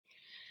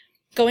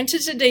go into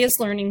today's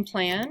learning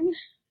plan,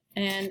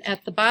 and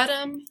at the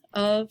bottom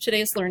of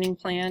today's learning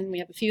plan, we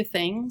have a few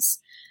things.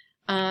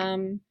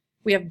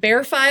 We have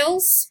bear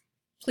files.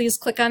 Please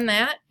click on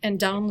that and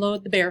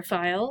download the bear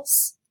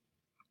files.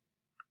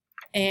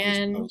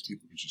 And most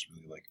people just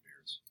really like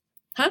bears.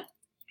 Huh?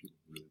 People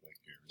really like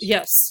bears.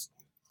 Yes,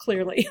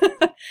 clearly.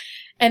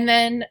 And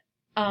then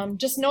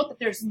just note that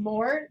there's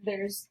more.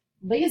 There's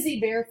Lazy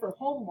Bear for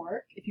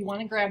homework. If you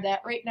want to grab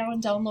that right now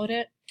and download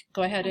it,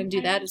 go ahead and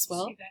do that as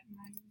well.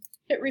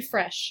 Hit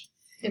refresh.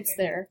 It's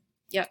there.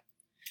 Yep.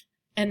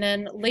 And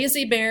then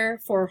Lazy Bear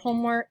for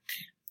homework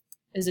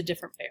is a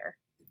different bear.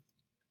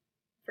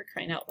 For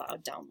crying out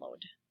loud,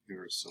 download.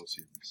 Bear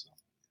associate myself.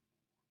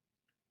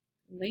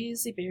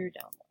 Lazy Bear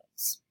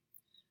downloads.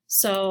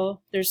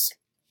 So there's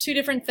two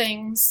different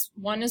things.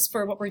 One is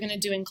for what we're going to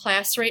do in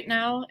class right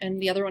now,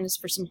 and the other one is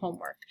for some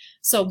homework.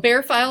 So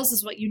bear files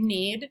is what you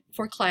need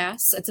for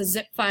class. It's a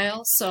zip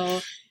file,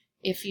 so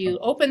if you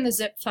open the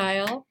zip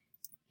file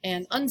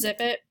and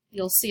unzip it,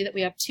 you'll see that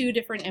we have two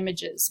different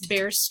images,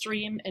 bear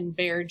stream and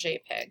bear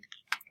JPEG.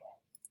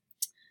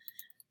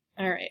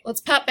 All right, let's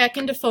pop back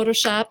into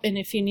Photoshop, and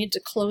if you need to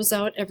close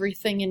out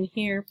everything in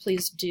here,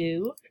 please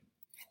do.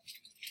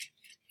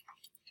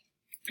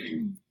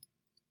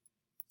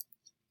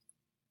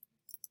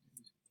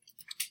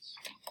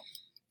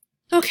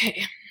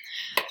 Okay,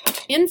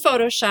 in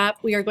Photoshop,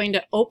 we are going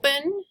to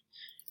open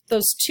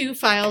those two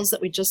files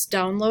that we just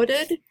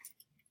downloaded.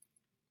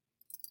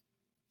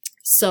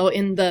 So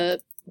in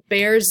the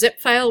bear zip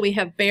file, we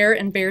have bear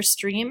and bear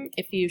stream.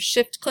 If you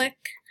shift click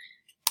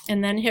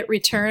and then hit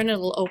return,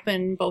 it'll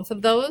open both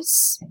of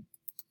those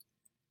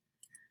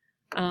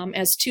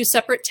as two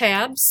separate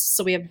tabs.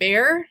 So we have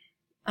bear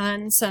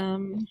on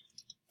some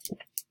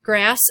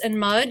grass and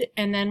mud,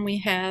 and then we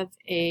have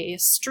a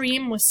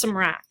stream with some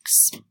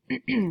rocks.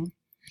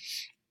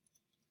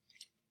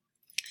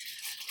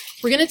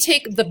 We're going to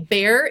take the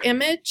bear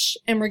image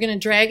and we're going to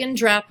drag and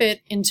drop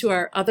it into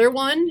our other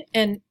one,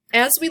 and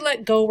as we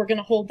let go, we're going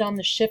to hold down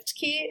the shift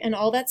key, and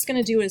all that's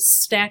going to do is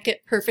stack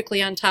it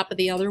perfectly on top of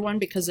the other one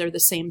because they're the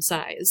same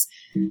size.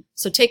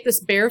 So take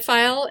this bear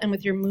file and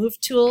with your move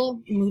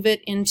tool, move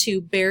it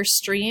into bear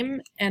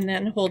stream, and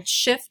then hold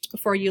shift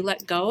before you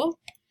let go,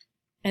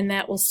 and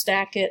that will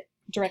stack it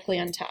directly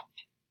on top.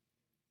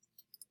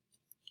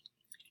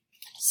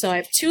 So I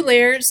have two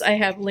layers. I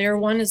have layer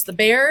one is the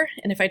bear,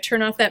 and if I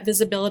turn off that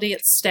visibility,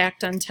 it's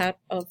stacked on top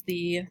of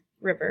the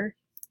river.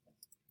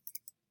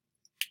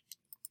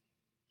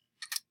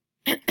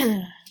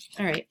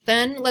 All right,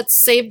 then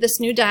let's save this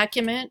new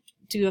document,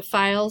 do a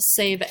file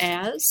save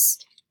as,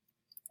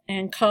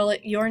 and call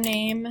it your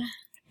name,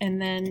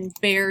 and then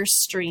bear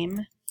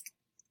stream.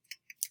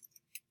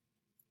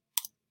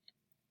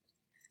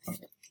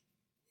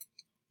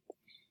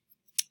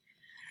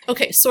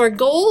 Okay, so our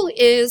goal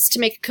is to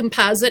make a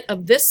composite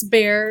of this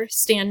bear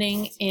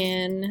standing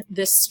in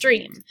this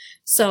stream.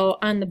 So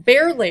on the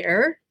bear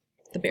layer,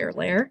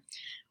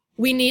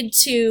 we need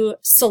to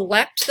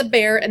select the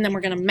bear, and then we're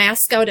going to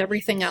mask out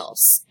everything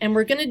else. And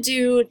we're going to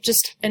do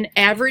just an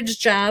average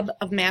job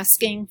of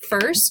masking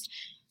first.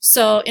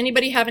 So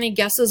anybody have any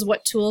guesses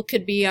what tool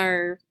could be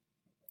our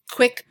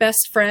quick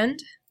best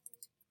friend?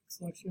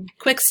 Selection.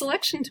 Quick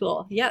selection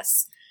tool,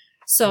 yes.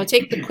 So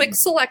take the quick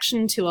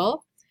selection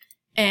tool,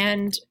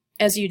 and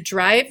as you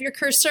drive your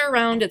cursor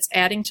around, it's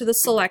adding to the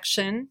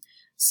selection.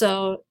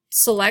 So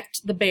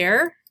select the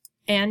bear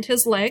and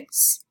his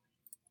legs.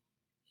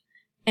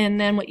 And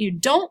then what you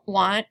don't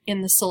want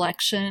in the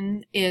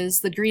selection is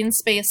the green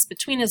space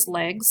between his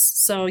legs.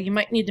 So you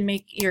might need to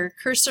make your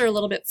cursor a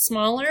little bit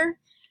smaller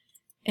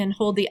and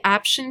hold the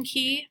Option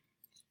key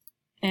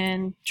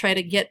and try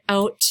to get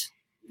out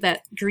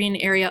that green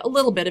area, a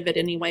little bit of it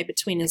anyway,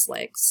 between his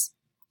legs.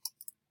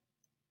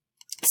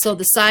 So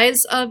the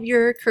size of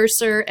your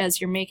cursor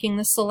as you're making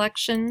the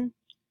selection,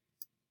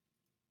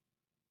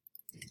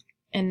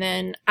 and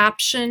then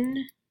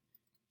Option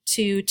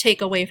to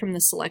take away from the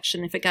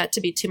selection if it got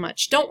to be too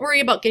much. Don't worry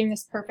about getting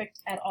this perfect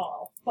at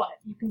all, but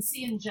you can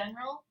see in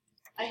general,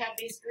 I have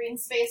these green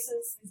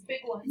spaces, these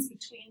big ones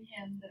between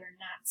him that are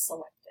not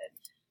selected.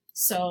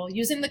 So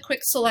using the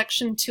quick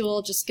selection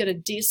tool, just get a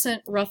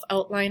decent rough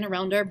outline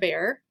around our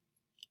bear.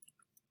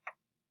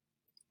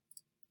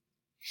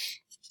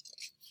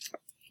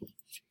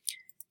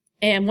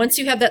 And once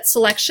you have that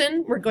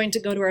selection, we're going to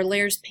go to our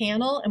layers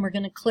panel, and we're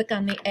going to click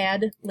on the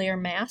Add Layer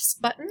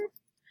Mask button,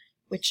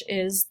 which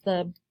is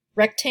the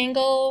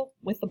rectangle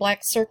with the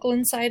black circle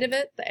inside of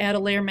it, the Add a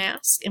Layer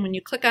Mask. And when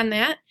you click on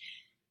that,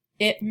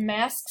 it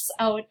masks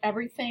out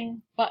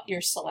everything but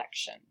your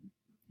selection.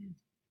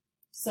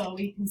 So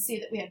we can see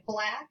that we have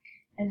black,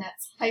 and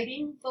that's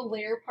hiding the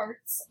layer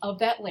parts of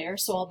that layer.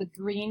 So all the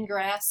green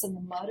grass and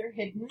the mud are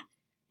hidden,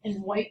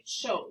 and white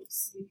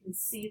shows. We can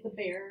see the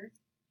bear.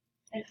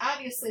 And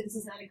obviously this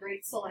is not a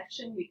great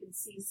selection. We can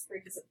see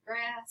sprigs of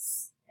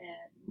grass,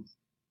 and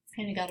it's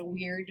kind of got a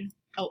weird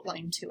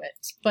outline to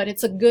it. But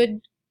it's a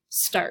good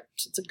start.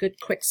 It's a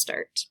good quick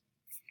start.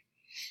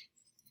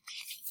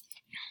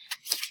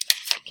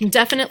 Can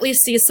definitely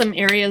see some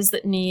areas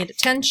that need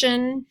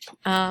attention.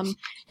 And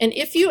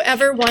if you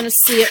ever want to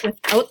see it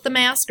without the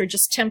mask or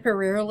just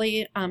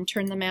temporarily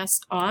turn the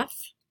mask off,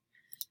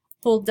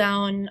 hold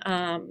down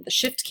the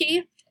Shift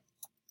key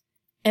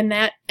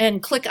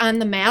and click on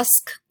the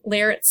mask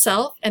layer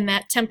itself, and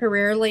that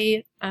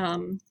temporarily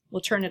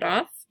will turn it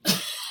off.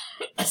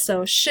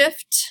 So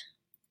Shift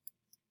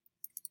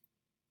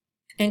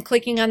and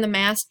clicking on the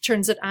mask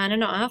turns it on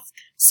and off.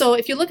 So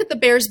if you look at the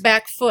bear's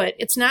back foot,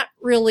 it's not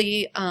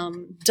really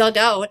dug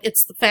out.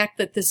 It's the fact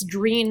that this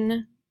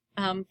green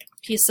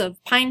piece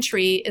of pine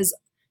tree is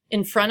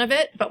in front of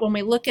it, but when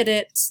we look at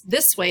it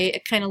this way,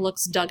 it kind of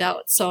looks dug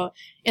out. So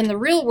in the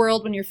real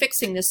world, when you're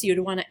fixing this, you'd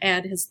want to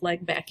add his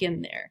leg back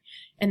in there.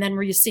 And then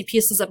where you see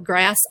pieces of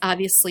grass,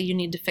 obviously you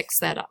need to fix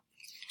that up.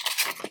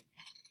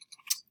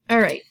 All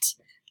right.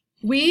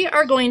 We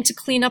are going to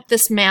clean up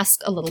this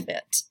mask a little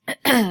bit.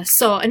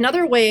 So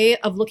another way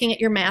of looking at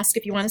your mask,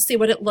 if you want to see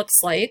what it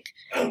looks like,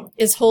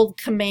 is hold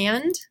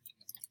Command.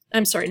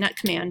 I'm sorry, not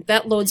Command.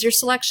 That loads your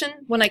selection.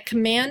 When I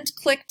Command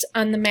clicked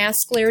on the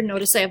mask layer,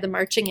 notice I have the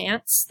marching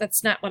ants.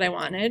 That's not what I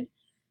wanted.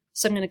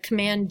 So I'm going to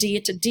Command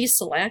D to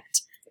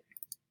deselect.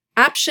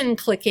 Option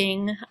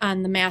clicking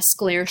on the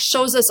mask layer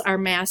shows us our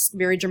mask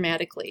very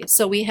dramatically.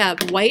 So we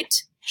have white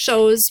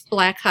shows,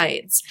 black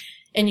hides.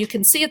 And you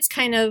can see it's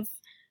kind of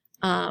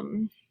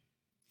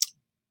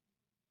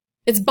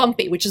it's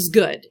bumpy, which is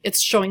good.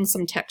 It's showing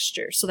some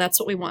texture, so that's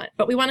what we want.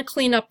 But we want to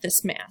clean up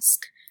this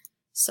mask.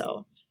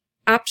 So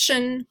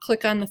Option,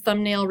 click on the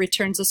thumbnail,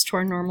 returns us to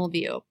our normal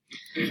view.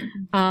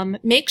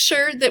 Make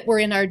sure that we're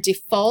in our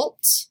default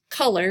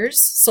colors.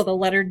 So the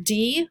letter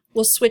D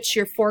will switch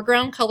your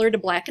foreground color to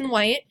black and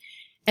white.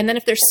 And then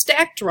if they're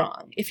stacked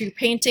wrong, if you're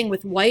painting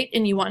with white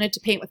and you wanted to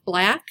paint with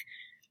black,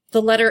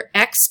 the letter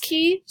X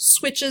key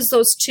switches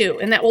those two,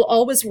 and that will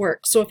always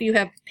work. So if you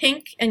have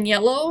pink and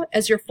yellow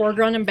as your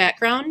foreground and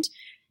background,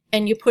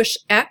 and you push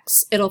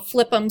X, it'll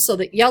flip them so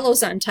that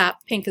yellow's on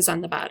top, pink is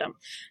on the bottom.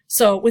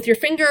 So with your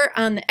finger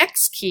on the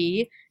X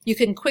key, you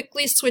can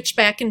quickly switch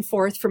back and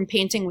forth from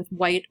painting with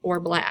white or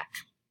black.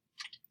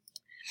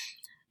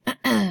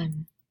 All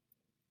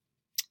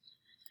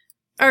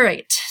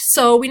right,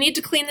 so we need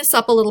to clean this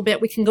up a little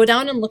bit. We can go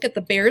down and look at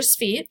the bear's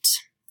feet,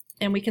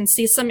 and we can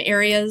see some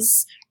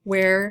areas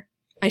where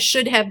I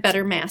should have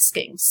better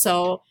masking.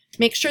 So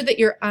make sure that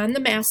you're on the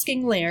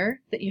masking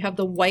layer, that you have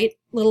the white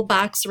little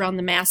box around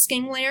the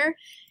masking layer,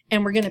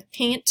 and we're going to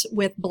paint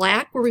with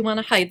black where we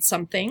want to hide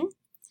something.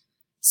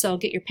 So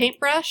get your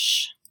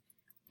paintbrush,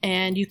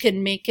 and you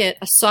can make it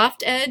a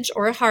soft edge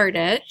or a hard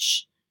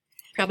edge.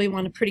 Probably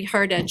want a pretty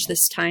hard edge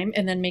this time,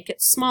 and then make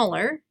it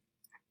smaller.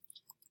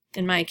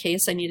 In my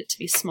case, I need it to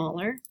be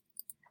smaller.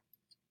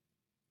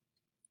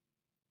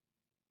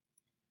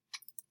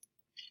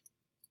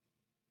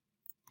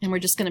 And we're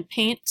just going to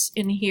paint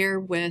in here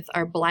with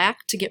our black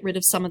to get rid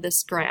of some of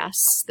this grass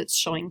that's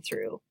showing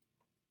through.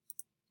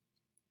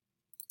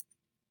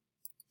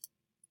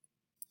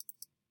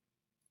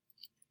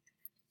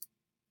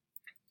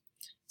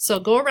 So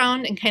go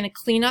around and kind of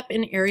clean up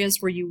in areas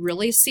where you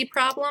really see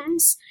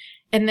problems,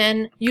 and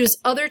then use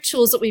other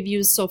tools that we've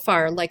used so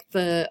far, like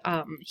the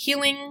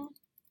healing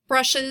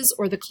brushes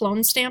or the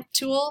clone stamp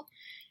tool,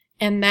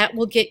 and that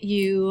will get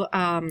you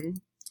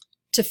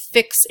to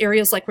fix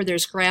areas like where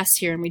there's grass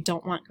here and we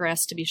don't want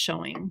grass to be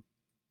showing.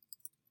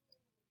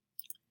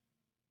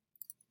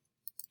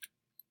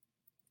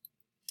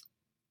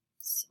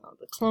 So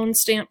the clone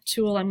stamp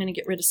tool, I'm going to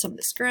get rid of some of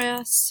this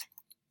grass.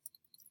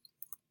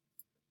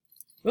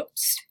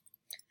 Whoops.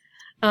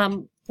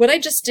 What I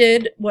just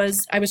did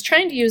was I was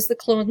trying to use the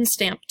clone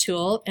stamp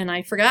tool, and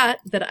I forgot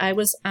that I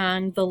was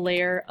on the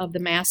layer of the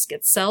mask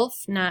itself,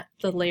 not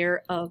the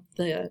layer of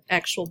the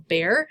actual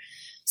bear.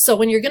 So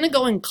when you're going to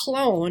go and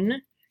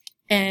clone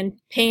and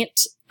paint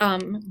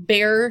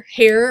bear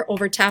hair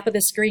over top of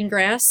this green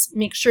grass,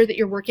 make sure that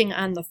you're working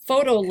on the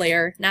photo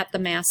layer, not the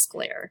mask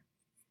layer.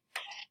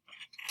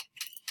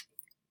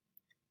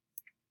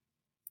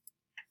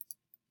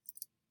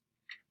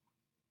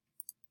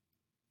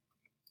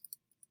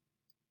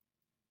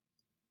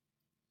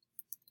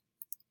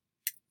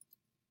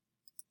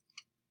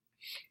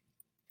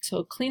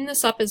 So clean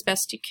this up as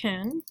best you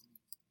can.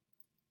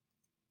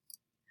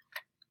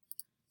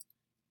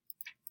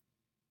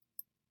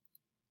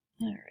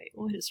 All right,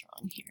 what is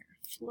wrong here?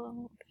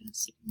 Flow,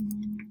 opacity.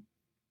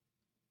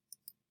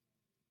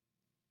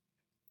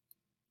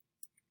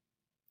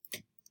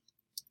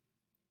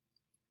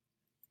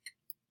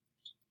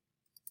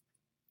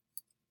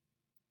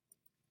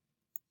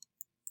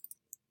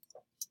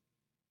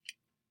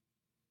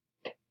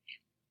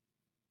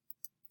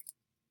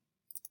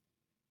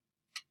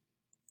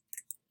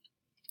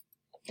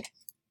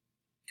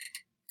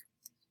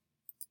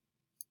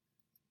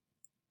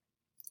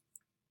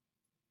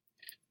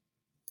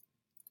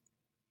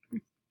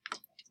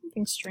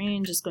 Something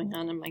strange is going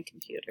on my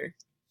computer.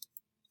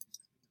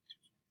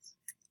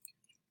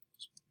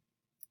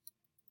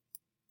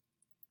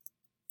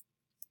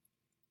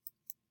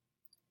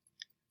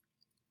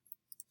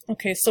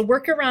 Okay, so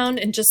work around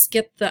and just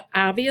get the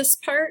obvious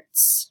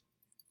parts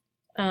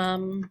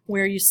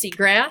where you see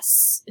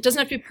grass. It doesn't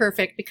have to be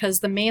perfect because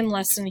the main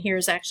lesson here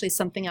is actually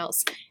something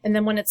else. And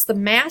then when it's the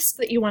mask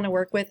that you want to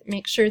work with,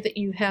 make sure that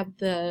you have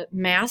the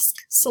mask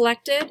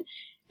selected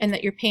and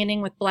that you're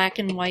painting with black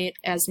and white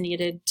as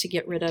needed to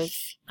get rid of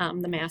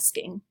the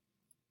masking.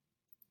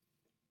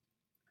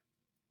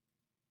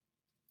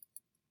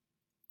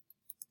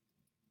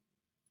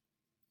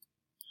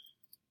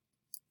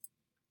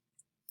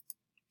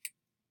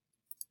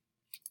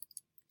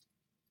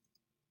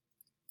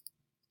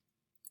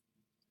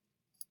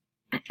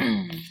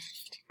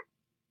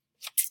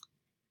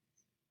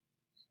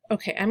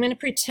 Okay, I'm going to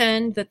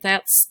pretend that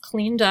that's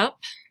cleaned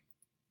up,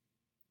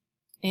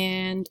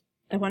 and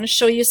I want to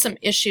show you some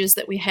issues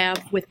that we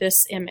have with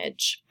this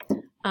image.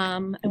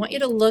 I want you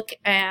to look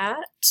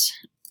at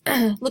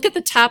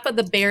the top of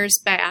the bear's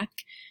back,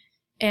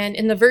 and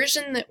in the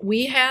version that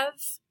we have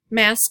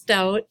masked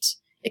out,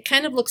 it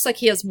kind of looks like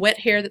he has wet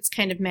hair that's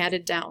kind of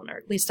matted down, or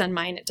at least on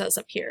mine it does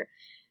up here.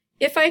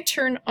 If I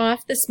turn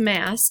off this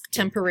mask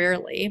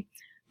temporarily,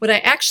 what I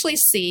actually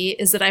see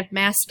is that I've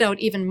masked out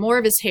even more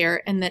of his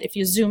hair, and that if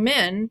you zoom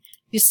in,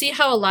 you see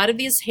how a lot of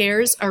these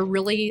hairs are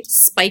really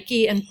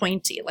spiky and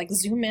pointy. Like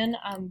zoom in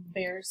on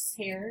Bear's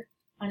hair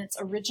on its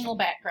original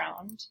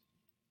background,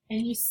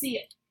 and you see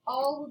it,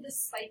 all of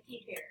this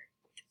spiky hair.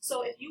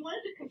 So if you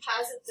wanted to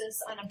composite this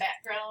on a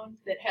background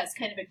that has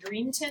kind of a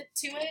green tint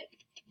to it,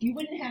 you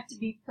wouldn't have to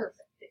be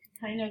perfect. It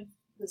could kind of,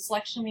 the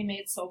selection we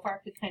made so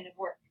far could kind of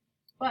work.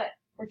 But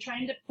we're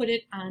trying to put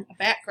it on a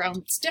background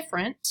that's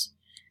different.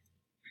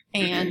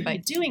 And by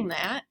doing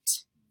that,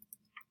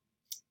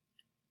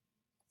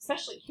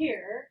 especially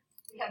here,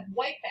 we have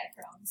white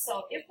background.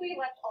 So if we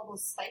left all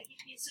those spiky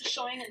pieces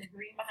showing and the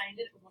green behind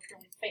it, it would look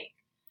really fake.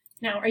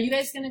 Now, are you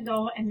guys going to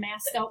go and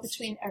mask out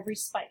between every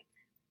spike?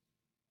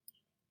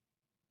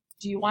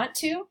 Do you want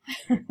to?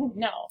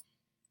 No.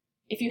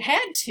 If you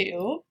had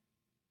to,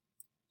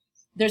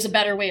 there's a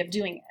better way of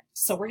doing it.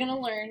 So we're going to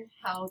learn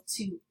how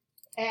to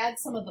add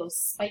some of those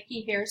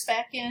spiky hairs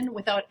back in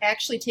without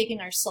actually taking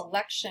our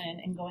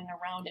selection and going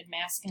around and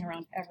masking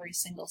around every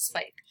single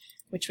spike,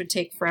 which would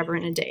take forever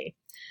and a day.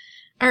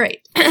 All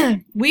right,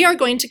 we are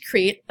going to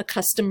create a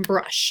custom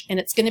brush, and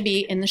it's going to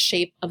be in the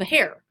shape of a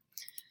hair.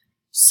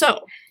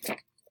 So,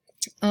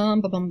 All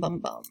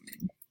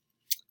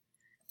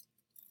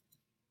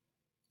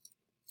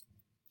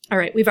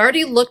right, we've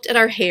already looked at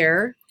our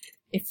hair.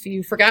 If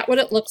you forgot what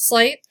it looks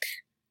like,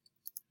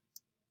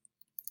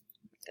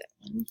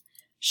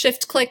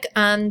 shift click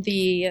on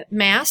the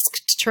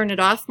mask to turn it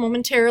off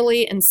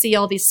momentarily and see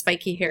all these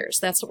spiky hairs.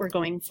 That's what we're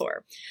going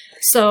for.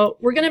 So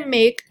we're going to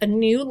make a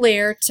new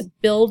layer to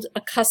build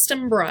a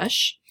custom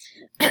brush,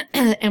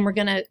 and we're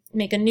going to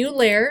make a new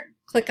layer,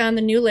 click on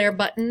the new layer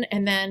button,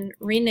 and then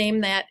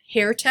rename that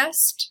hair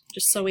test,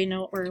 just so we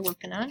know what we're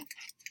working on.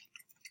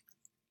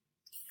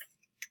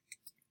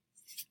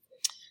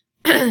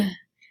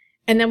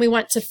 And then we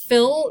want to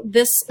fill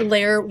this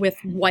layer with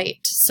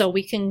white. So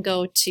we can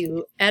go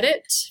to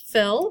Edit,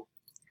 Fill,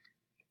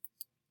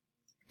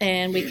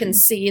 and we can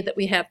see that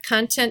we have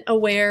Content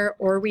Aware,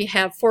 or we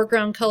have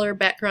foreground color,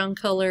 background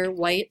color,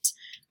 white.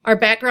 Our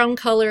background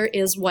color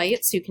is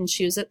white, so you can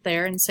choose it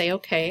there and say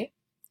OK.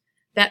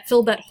 That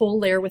filled that whole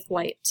layer with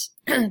white.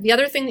 The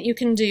other thing that you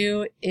can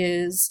do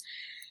is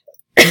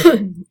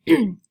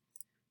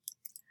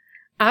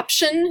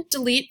Option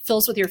Delete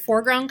fills with your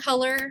foreground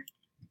color.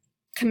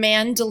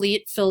 Command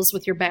Delete fills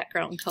with your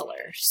background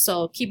color.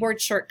 So keyboard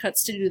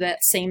shortcuts to do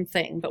that same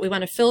thing, but we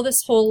want to fill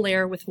this whole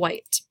layer with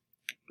white.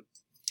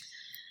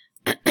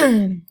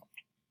 All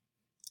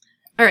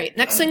right,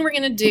 next thing we're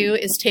going to do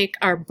is take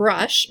our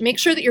brush. Make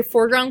sure that your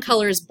foreground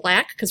color is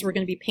black because we're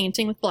going to be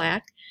painting with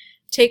black.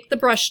 Take the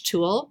brush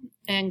tool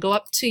and go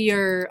up to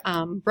your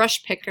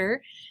brush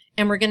picker,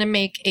 and we're going to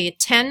make a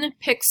 10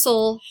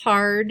 pixel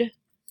hard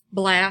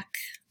black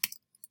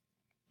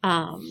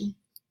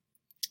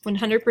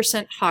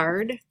 100%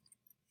 hard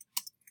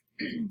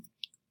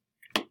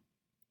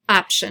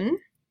option.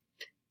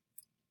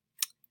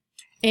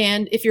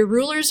 And if your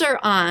rulers are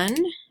on,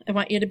 I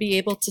want you to be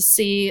able to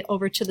see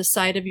over to the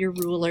side of your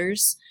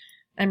rulers.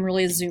 I'm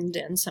really zoomed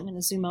in, so I'm going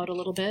to zoom out a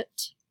little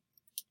bit.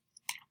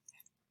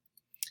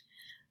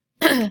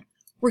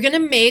 We're going to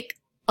make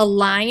a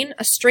line,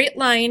 a straight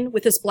line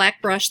with this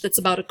black brush that's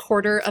about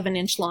 1/4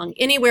 inch long.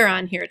 Anywhere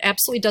on here, it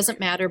absolutely doesn't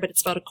matter, but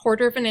it's about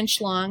 1/4 inch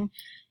long.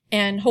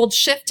 And hold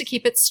Shift to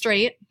keep it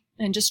straight,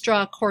 and just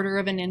draw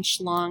 1/4 inch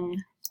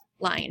long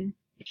line.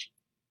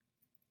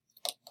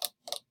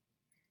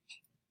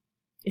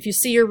 If you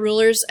see your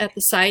rulers at the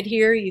side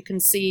here, you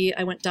can see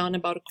I went down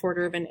about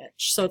 1/4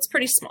 inch, so it's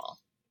pretty small.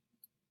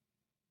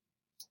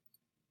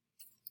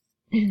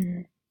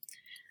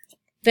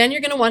 Then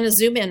you're going to want to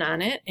zoom in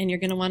on it, and you're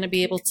going to want to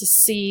be able to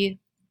see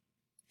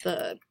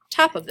the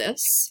top of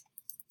this.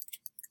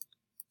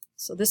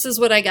 So this is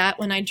what I got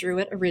when I drew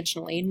it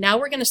originally. Now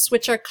we're going to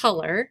switch our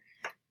color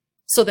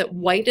so that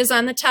white is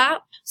on the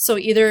top. So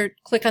either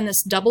click on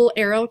this double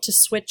arrow to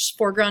switch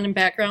foreground and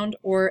background,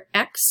 or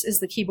X is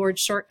the keyboard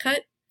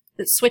shortcut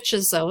that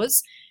switches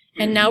those.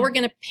 And now we're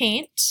going to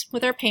paint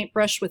with our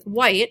paintbrush with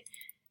white.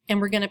 and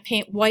we're going to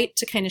paint white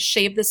to kind of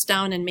shave this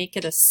down and make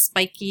it a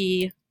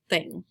spiky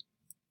thing.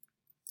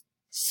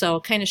 So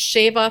kind of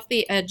shave off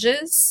the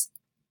edges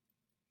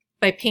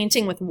by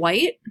painting with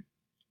white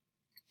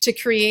to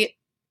create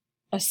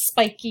a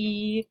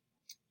spiky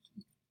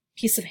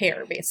piece of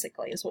hair,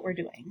 basically, is what we're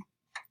doing.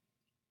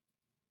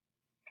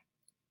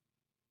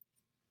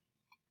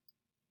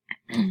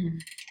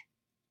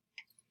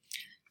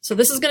 So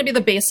this is going to be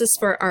the basis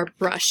for our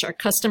brush, our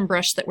custom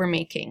brush that we're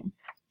making.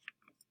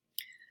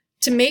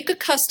 To make a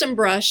custom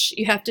brush,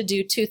 you have to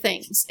do two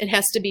things. It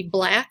has to be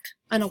black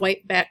on a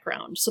white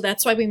background. So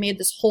that's why we made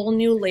this whole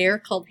new layer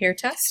called Hair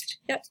Test.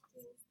 Yep.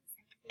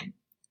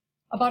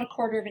 About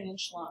 1/4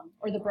 inch long,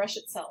 or the brush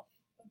itself.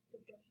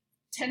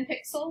 10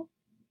 pixel,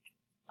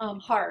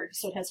 hard,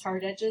 so it has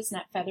hard edges,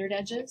 not feathered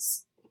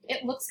edges.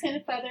 It looks kind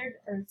of feathered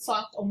or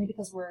soft only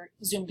because we're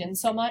zoomed in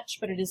so much,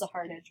 but it is a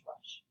hard edge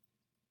brush.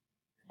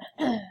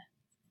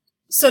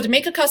 So to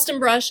make a custom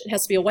brush, it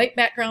has to be a white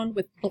background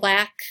with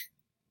black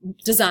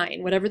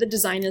design. Whatever the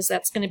design is,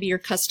 that's going to be your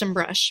custom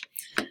brush.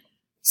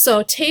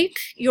 So take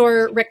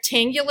your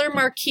rectangular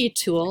marquee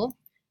tool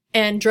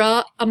and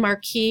draw a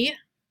marquee.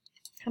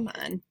 Come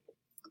on.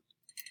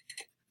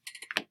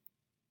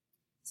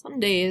 Some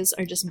days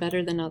are just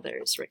better than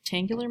others.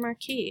 Rectangular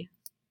marquee.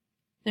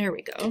 There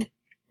we go.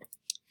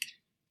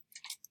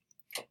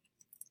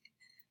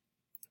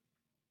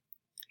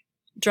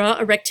 Draw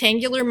a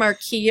rectangular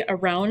marquee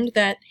around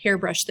that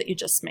hairbrush that you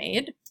just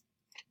made.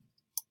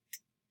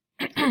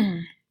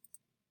 And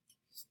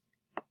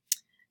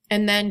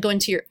then go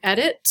into your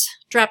Edit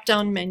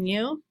drop-down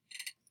menu.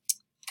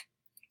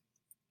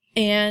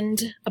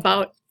 And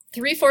about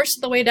 3/4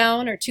 of the way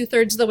down or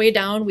 2/3 of the way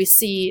down, we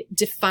see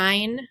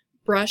Define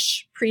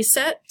Brush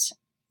Preset.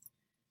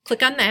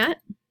 Click on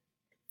that.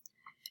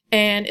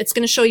 And it's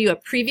going to show you a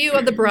preview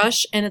of the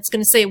brush, and it's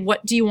going to say,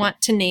 what do you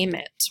want to name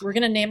it? We're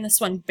going to name this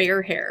one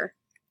Bear Hair.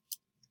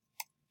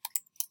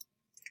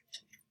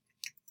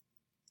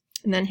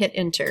 And then hit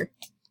Enter.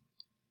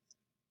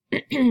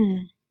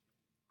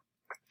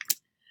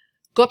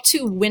 Go up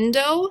to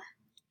Window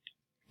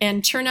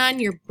and turn on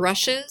your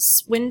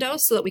Brushes window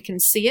so that we can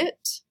see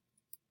it.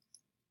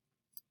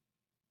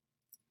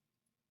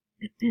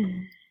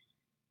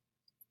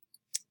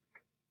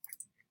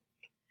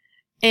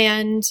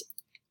 And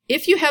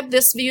if you have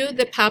this view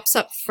that pops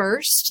up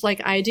first,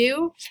 like I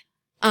do,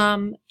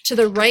 to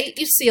the right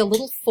you see a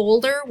little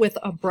folder with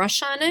a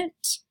brush on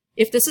it.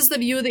 If this is the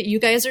view that you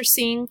guys are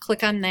seeing,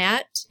 click on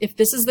that. If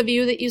this is the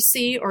view that you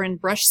see, or in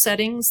brush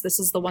settings, this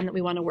is the one that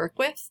we want to work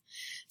with.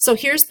 So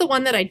here's the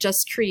one that I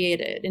just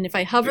created, and if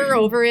I hover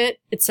over it,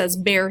 it says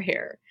Bear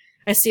Hair.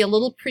 I see a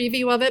little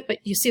preview of it, but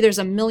you see there's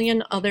a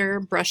million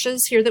other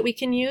brushes here that we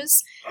can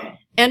use.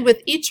 And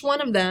with each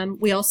one of them,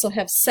 we also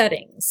have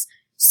settings.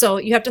 So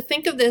you have to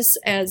think of this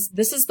as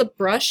this is the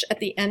brush at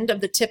the end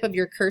of the tip of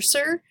your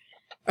cursor,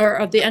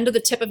 or at the end of the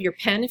tip of your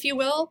pen, if you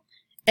will.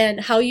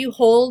 And how you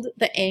hold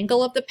the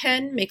angle of the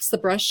pen makes the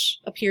brush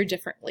appear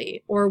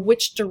differently, or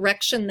which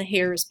direction the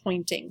hair is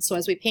pointing. So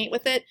as we paint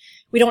with it,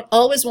 we don't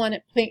always want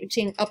it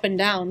painting up and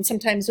down.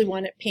 Sometimes we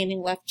want it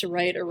painting left to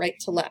right or right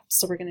to left.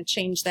 So we're going to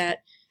change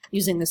that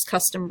using this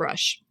custom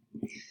brush.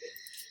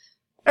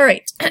 All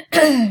right.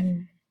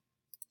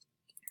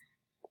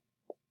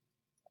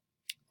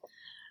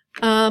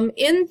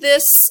 In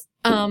this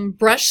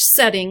brush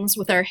settings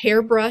with our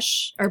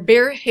hairbrush, our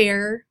Bear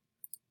Hair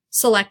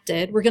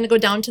selected, we're going to go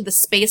down to the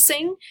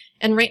spacing,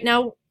 and right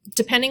now,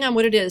 depending on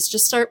what it is,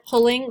 just start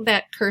pulling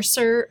that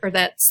cursor or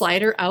that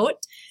slider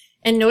out,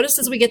 and notice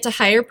as we get to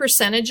higher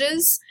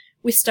percentages,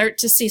 we start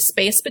to see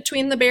space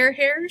between the bear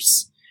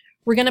hairs.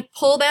 We're going to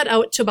pull that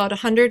out to about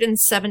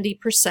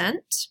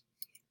 170%.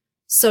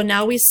 So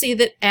now we see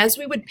that as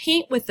we would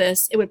paint with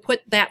this, it would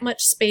put that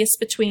much space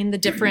between the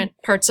different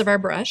parts of our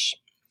brush.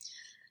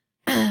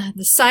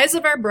 The size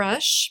of our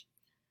brush,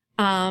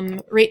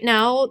 right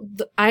now,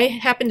 I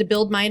happen to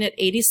build mine at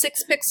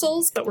 86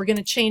 pixels, but we're going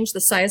to change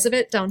the size of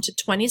it down to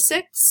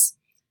 26.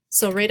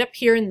 So right up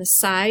here in the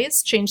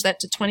size, change that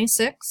to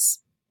 26.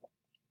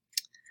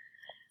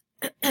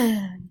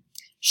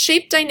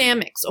 Shape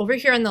dynamics. Over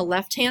here on the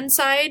left-hand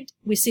side,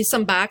 we see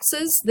some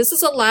boxes. This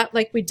is a lot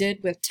like we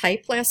did with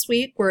type last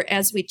week, where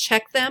as we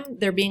check them,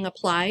 they're being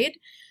applied.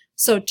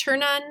 So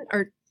turn on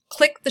or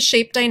click the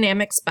shape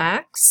dynamics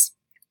box.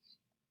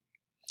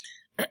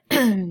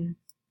 And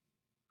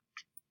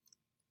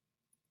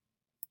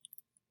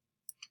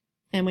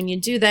when you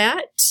do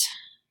that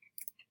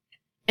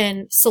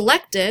and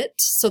select it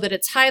so that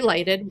it's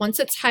highlighted, once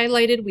it's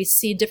highlighted, we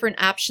see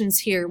different options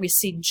here. We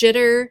see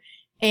jitter,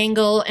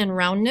 angle, and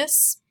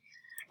roundness.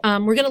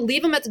 We're going to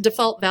leave them at the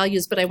default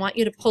values, but I want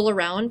you to pull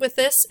around with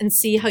this and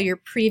see how your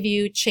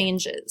preview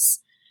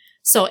changes.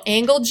 So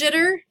angle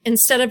jitter,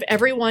 instead of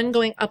every one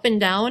going up and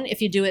down,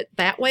 if you do it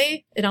that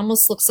way, it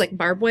almost looks like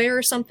barbed wire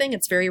or something.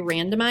 It's very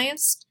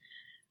randomized.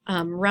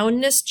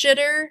 Roundness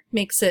jitter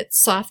makes it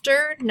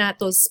softer, not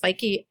those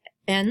spiky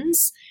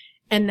ends.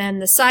 And then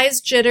the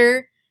size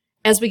jitter,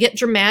 as we get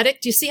dramatic,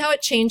 do you see how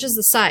it changes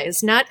the size?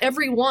 Not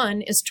every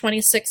one is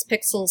 26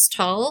 pixels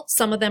tall.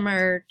 Some of them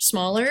are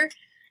smaller.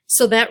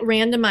 So that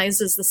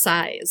randomizes the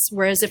size,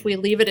 whereas if we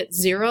leave it at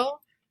 0,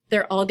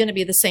 they're all going to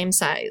be the same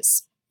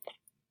size.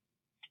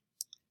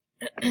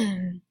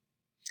 All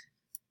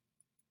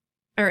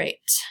right,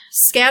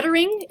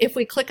 scattering, if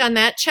we click on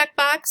that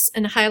checkbox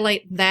and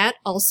highlight that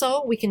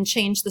also, we can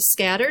change the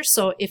scatter.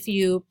 So if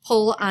you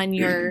pull on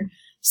your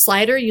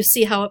slider, you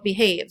see how it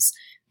behaves.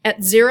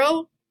 At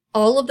 0,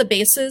 all of the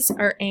bases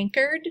are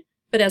anchored,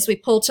 but as we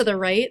pull to the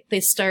right, they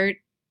start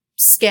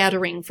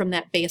scattering from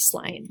that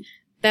baseline.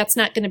 That's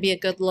not going to be a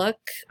good look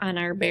on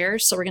our bear,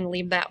 so we're going to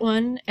leave that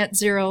one at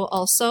 0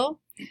 also.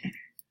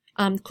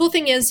 Cool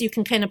thing is you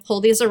can kind of pull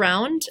these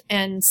around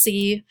and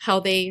see how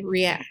they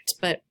react,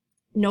 but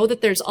know that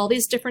there's all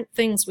these different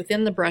things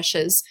within the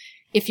brushes.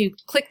 If you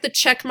click the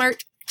check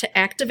mark to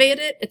activate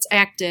it, it's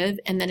active,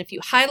 and then if you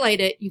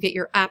highlight it, you get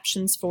your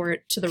options for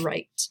it to the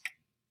right.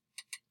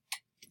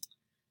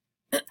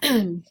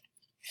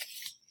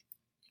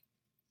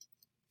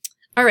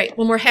 All right,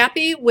 when we're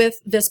happy with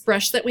this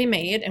brush that we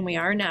made, and we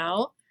are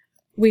now,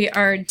 we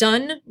are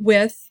done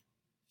with,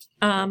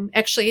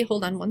 actually,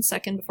 hold on one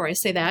second before I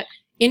say that.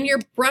 In your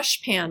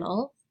brush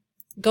panel,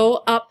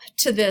 go up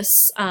to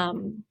this,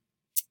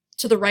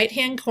 to the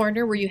right-hand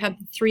corner where you have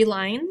the 3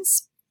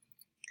 lines,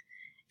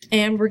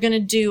 and we're going to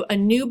do a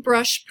new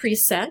brush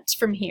preset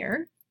from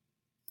here.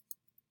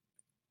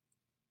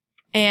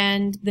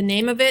 And the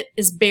name of it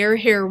is Bear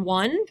Hair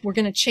 1. We're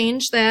going to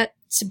change that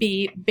to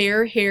be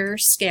Bear Hair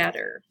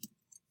Scatter.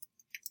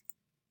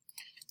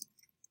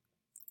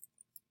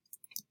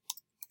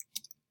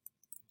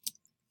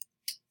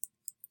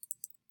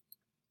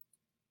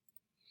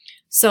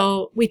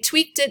 So we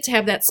tweaked it to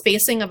have that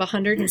spacing of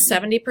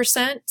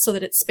 170% so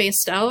that it's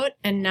spaced out,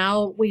 and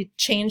now we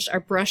changed our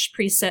brush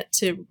preset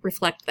to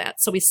reflect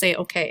that. So we say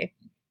OK.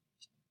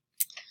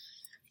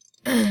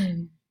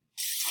 And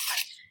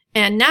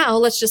now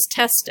let's just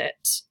test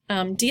it.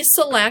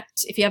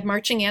 Deselect if you have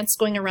marching ants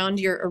going around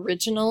your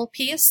original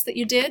piece that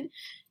you did.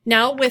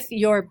 Now with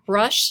your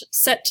brush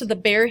set to the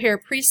bear hair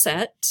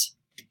preset,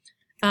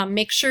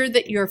 make sure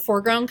that your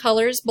foreground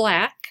color is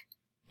black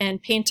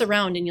and paint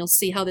around, and you'll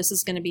see how this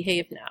is going to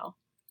behave now.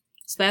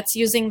 So that's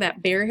using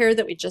that bear hair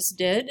that we just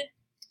did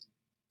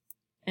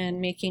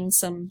and making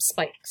some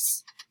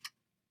spikes.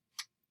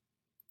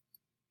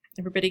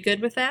 Everybody good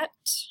with that?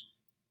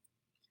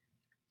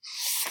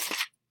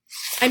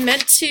 I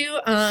meant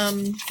to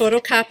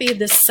photocopy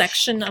this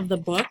section of the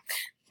book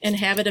and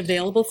have it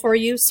available for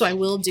you, so I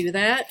will do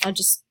that. I'll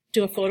just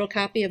do a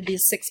photocopy of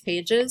these 6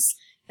 pages,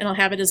 and I'll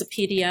have it as a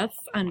PDF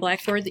on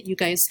Blackboard that you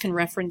guys can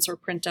reference or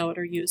print out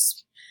or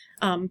use.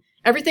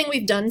 Everything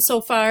we've done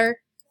so far,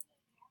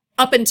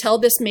 up until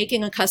this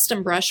making a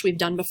custom brush, we've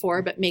done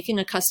before, but making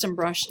a custom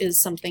brush is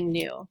something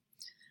new.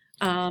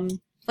 Let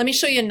me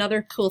show you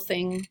another cool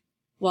thing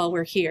while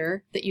we're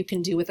here that you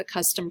can do with a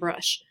custom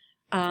brush.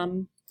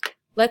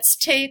 Let's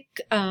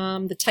take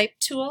the type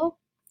tool.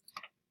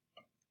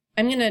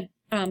 I'm going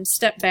to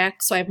step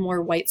back so I have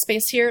more white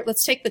space here.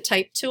 Let's take the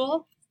type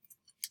tool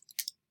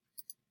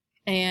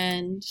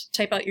and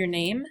type out your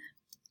name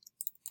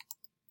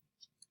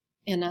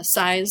in a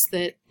size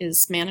that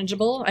is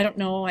manageable. I don't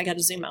know, I got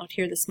to zoom out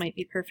here. This might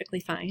be perfectly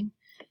fine.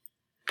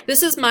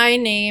 This is my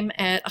name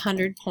at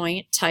 100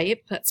 point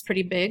type. That's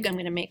pretty big. I'm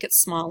going to make it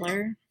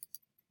smaller.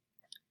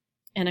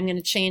 And I'm going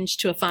to change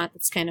to a font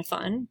that's kind of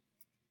fun.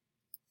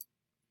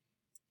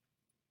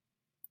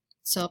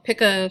 So I'll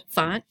pick a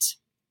font.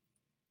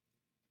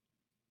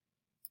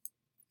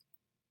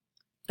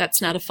 That's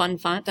not a fun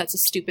font. That's a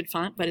stupid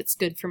font, but it's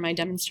good for my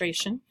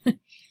demonstration.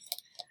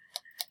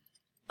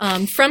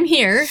 From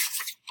here,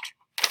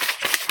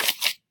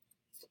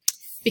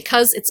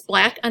 because it's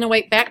black on a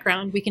white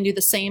background, we can do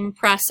the same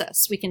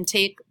process. We can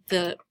take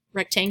the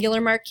rectangular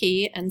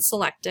marquee and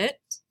select it,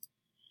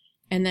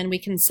 and then we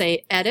can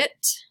say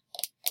Edit,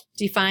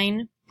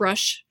 Define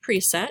Brush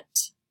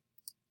Preset,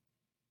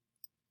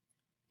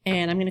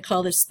 and I'm going to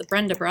call this the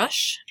Brenda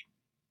brush,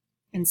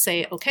 and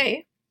say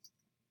OK.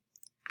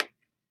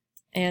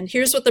 And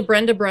here's what the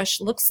Brenda brush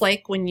looks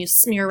like when you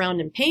smear around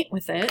and paint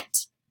with it,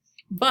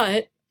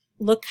 but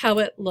look how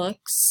it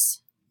looks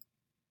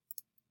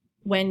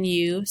when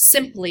you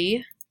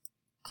simply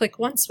click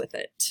once with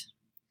it.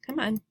 Come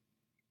on.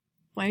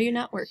 Why are you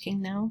not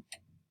working now?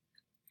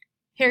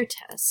 Hair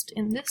test.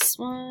 In this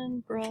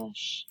one,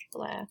 brush,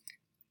 black.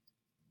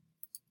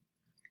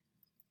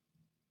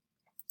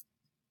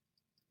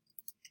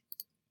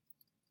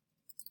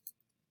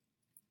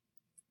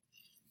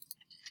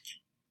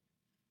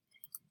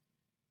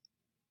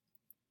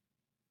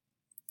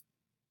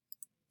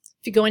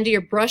 If you go into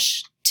your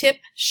brush tip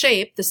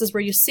shape, this is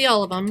where you see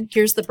all of them.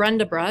 Here's the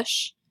Brenda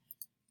brush.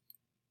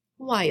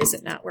 Why is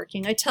it not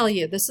working? I tell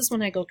you, this is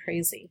when I go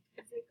crazy.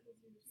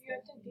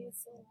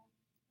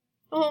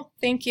 Oh,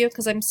 thank you,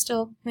 because I'm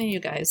still, hey,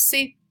 you guys,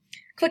 see?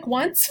 Click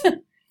once,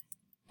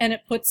 and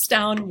it puts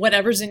down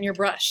whatever's in your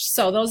brush.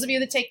 So those of you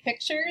that take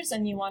pictures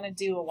and you want to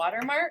do a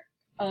watermark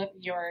of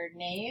your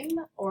name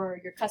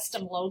or your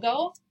custom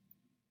logo,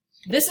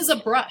 this is a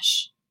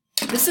brush.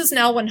 This is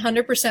now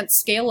 100%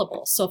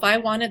 scalable. So if I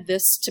wanted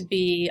this to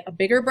be a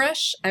bigger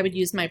brush, I would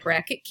use my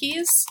bracket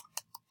keys.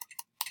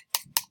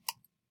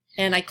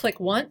 And I click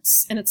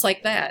once, and it's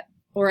like that.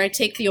 Or I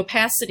take the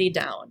opacity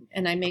down,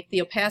 and I make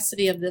the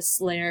opacity of this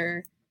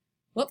layer,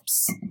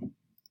 whoops.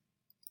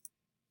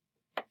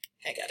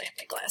 I gotta have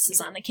my glasses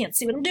on, I can't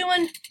see what I'm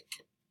doing.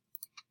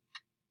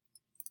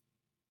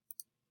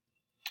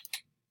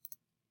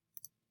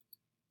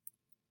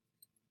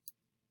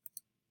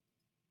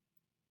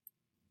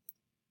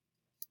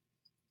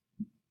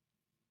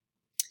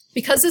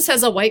 Because this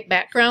has a white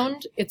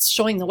background, it's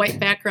showing the white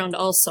background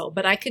also,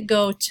 but I could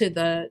go to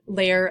the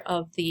layer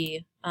of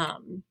the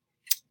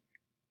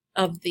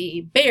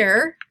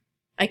bear.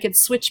 I could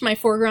switch my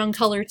foreground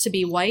color to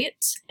be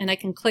white, and I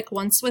can click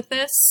once with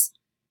this.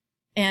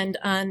 And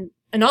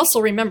also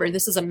remember,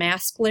 this is a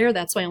mask layer,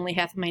 that's why only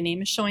half of my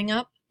name is showing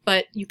up,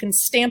 but you can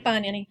stamp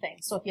on anything.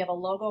 So if you have a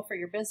logo for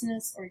your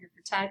business or your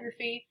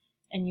photography,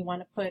 and you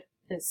want to put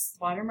this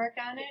watermark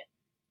on it,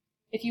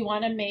 if you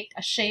want to make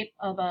a shape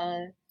of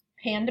a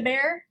panda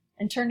bear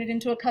and turn it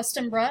into a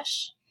custom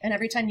brush, and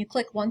every time you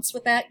click once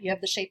with that, you have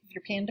the shape of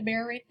your panda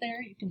bear right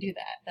there, you can do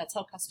that. That's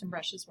how custom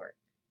brushes work.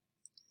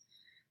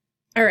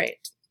 All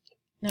right,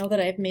 now that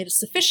I've made a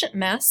sufficient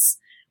mess,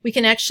 we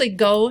can actually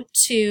go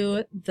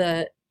to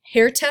the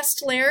hair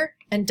test layer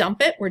and dump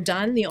it. We're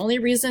done. The only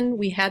reason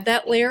we had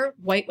that layer,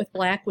 white with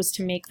black, was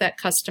to make that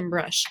custom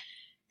brush.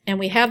 And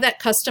we have that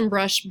custom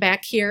brush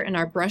back here in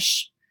our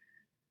brush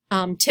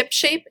tip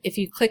shape. If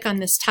you click on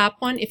this top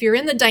one, if you're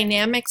in the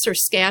dynamics or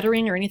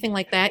scattering or anything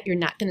like that, you're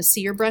not going to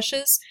see your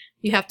brushes.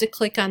 You have to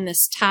click on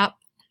this top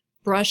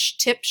brush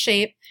tip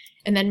shape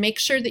and then make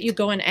sure that you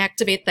go and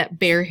activate that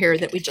bear hair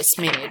that we just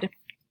made.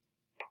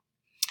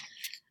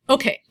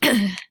 Okay,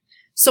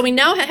 so we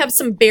now have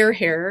some bear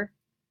hair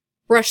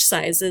brush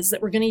sizes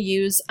that we're going to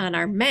use on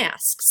our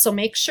mask. So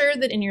make sure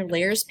that in your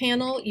layers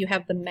panel you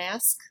have the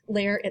mask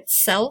layer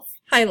itself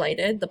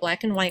highlighted, the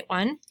black and white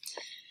one.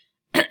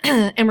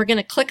 And we're going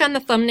to click on the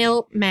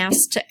thumbnail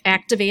mask to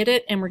activate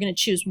it, and we're going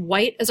to choose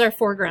white as our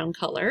foreground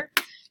color.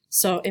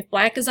 So if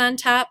black is on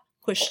top,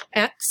 push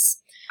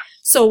X.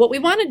 So what we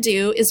want to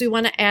do is we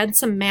want to add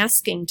some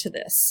masking to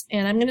this.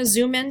 And I'm going to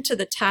zoom in to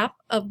the top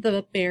of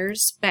the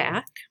bear's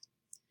back.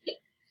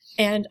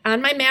 And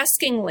on my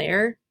masking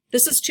layer,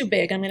 this is too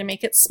big, I'm going to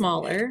make it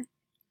smaller.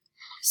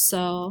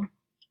 So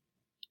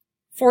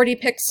 40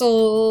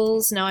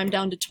 pixels, now I'm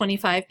down to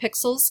 25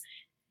 pixels.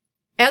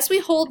 As we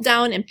hold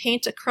down and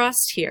paint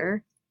across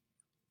here,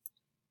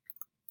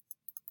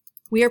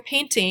 we are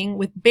painting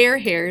with bear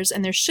hairs,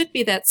 and there should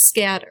be that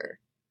scatter.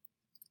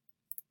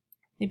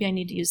 Maybe I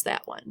need to use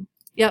that one.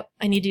 Yep,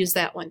 I need to use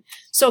that one.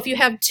 So if you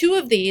have two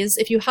of these,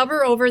 if you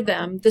hover over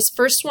them, this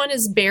first one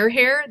is bear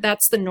hair,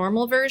 that's the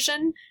normal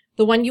version.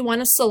 The one you want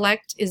to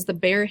select is the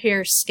bear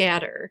hair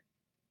scatter.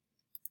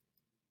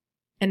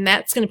 And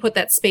that's going to put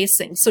that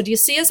spacing. So do you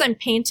see as I'm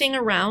painting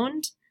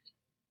around,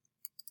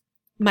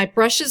 my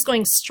brush is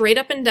going straight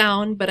up and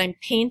down, but I'm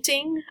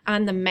painting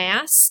on the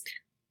mask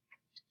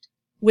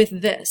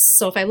with this.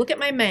 So if I look at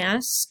my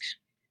mask,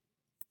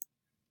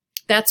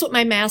 that's what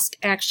my mask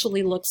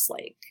actually looks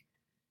like.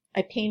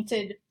 I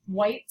painted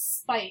white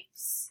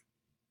spikes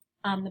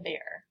on the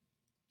bear.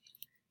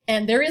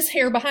 And there is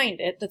hair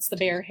behind it, that's the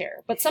bear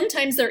hair. But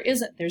sometimes there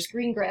isn't. There's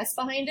green grass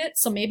behind it,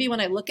 so maybe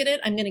when I look at it,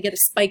 I'm going to get a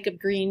spike of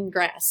green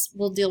grass.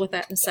 We'll deal with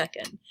that in a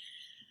second.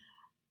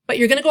 But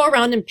you're going to go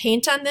around and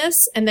paint on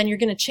this, and then you're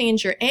going to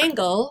change your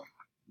angle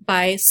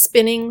by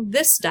spinning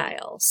this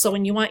dial. So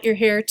when you want your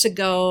hair to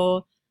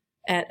go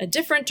at a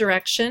different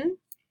direction,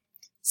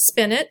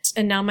 spin it,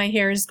 and now my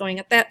hair is going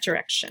at that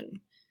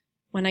direction.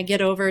 When I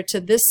get over to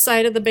this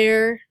side of the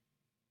bear,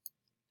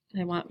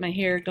 I want my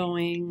hair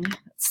going,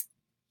 that's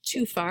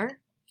too far.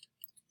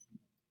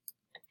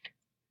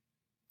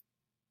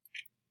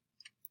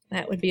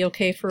 That would be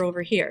okay for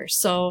over here.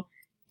 So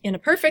in a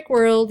perfect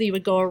world, you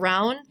would go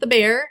around the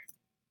bear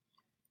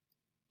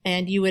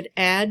and you would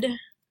add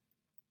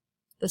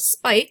the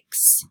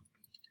spikes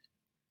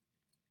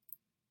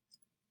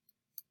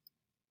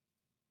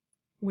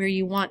where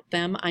you want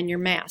them on your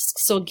mask.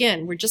 So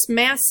again, we're just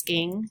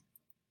masking.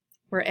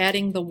 We're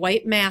adding the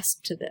white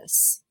mask to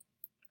this.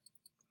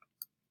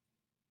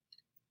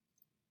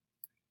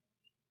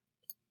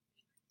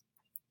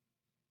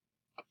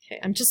 Okay,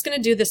 I'm just going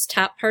to do this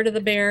top part of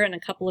the bear and a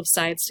couple of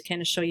sides to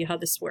kind of show you how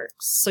this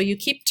works. So you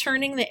keep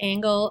turning the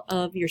angle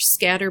of your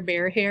scatter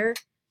bear hair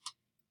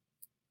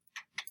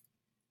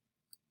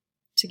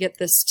to get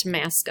this to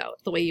mask out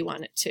the way you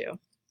want it to.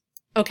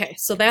 Okay,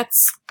 so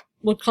that's,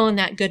 we're calling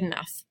that good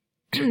enough.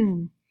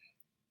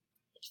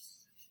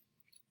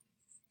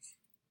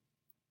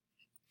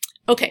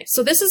 Okay,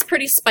 so this is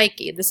pretty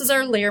spiky. This is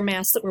our layer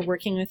mask that we're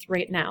working with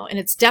right now, and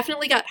it's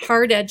definitely got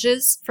hard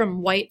edges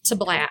from white to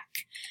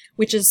black,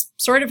 which is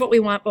sort of what we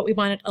want, but we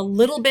want it a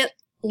little bit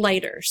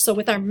lighter. So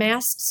with our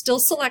mask still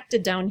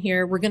selected down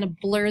here, we're going to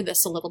blur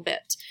this a little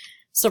bit.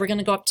 So we're going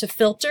to go up to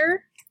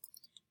Filter,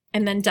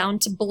 and then down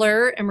to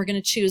Blur, and we're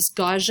going to choose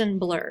Gaussian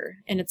Blur,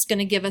 and it's going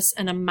to give us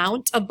an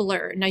amount of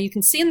blur. Now you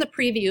can see in the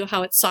preview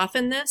how it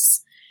softened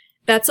this,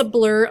 that's a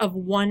blur of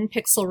 1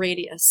 pixel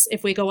radius.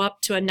 If we go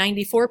up to a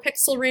 94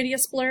 pixel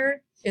radius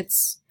blur,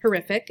 it's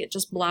horrific. It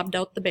just blobbed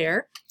out the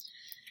bear.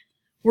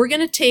 We're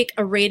going to take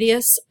a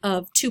radius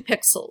of 2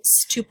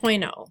 pixels,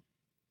 2.0.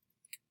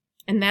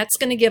 And that's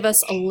going to give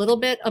us a little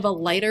bit of a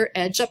lighter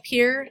edge up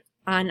here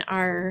on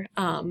our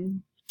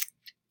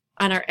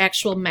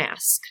actual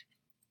mask.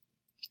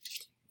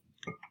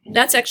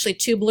 That's actually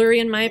too blurry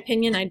in my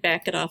opinion. I'd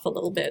back it off a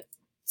little bit,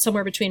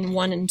 somewhere between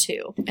 1 and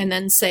 2, and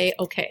then say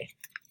okay.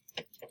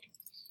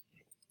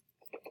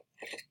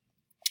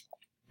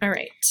 All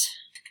right.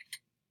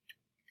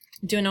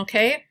 Doing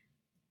okay?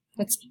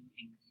 Let's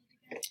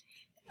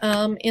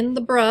in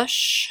the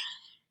brush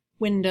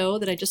window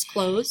that I just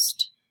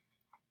closed.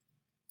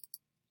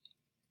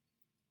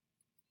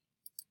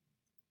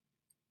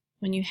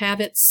 When you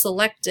have it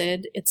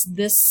selected, it's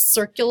this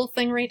circular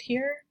thing right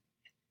here.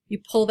 You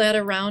pull that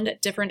around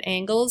at different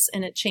angles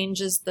and it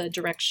changes the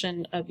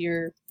direction of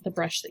the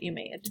brush that you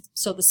made.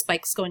 So the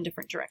spikes go in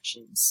different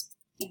directions.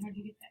 How do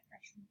you get that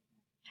brush window?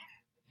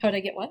 How did I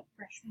get what?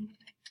 Brush window.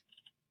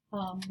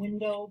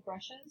 Window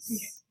brushes,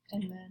 Okay.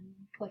 and then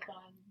click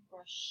on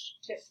brush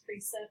tip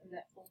preset in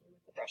that folder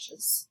with the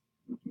brushes.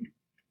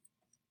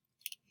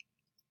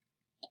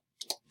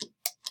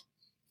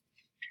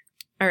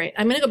 All right,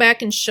 I'm going to go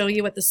back and show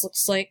you what this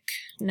looks like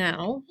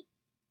now.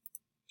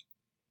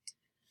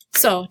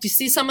 So, do you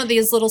see some of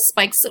these little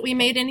spikes that we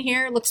made in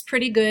here? It looks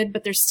pretty good,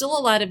 but there's still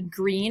a lot of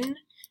green.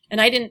 And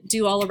I didn't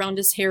do all around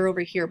his hair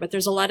over here, but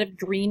there's a lot of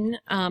green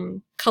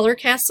color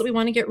cast that we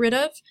want to get rid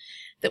of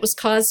that was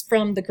caused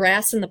from the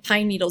grass and the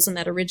pine needles in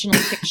that original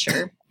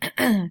picture.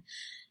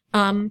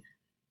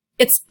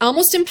 It's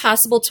almost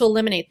impossible to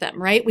eliminate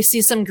them, right? We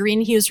see some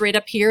green hues right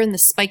up here in the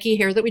spiky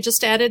hair that we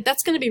just added.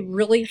 That's going to be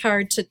really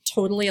hard to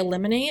totally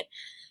eliminate.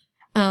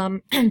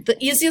 The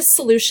easiest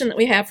solution that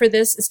we have for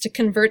this is to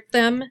convert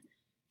them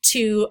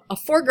to a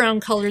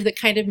foreground color that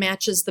kind of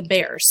matches the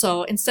bear.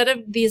 So instead of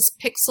these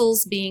pixels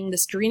being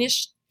this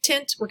greenish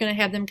tint, we're going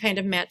to have them kind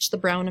of match the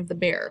brown of the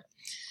bear.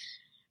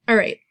 All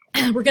right,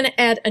 we're going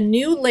to add a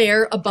new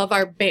layer above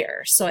our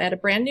bear. So add a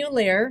brand new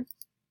layer,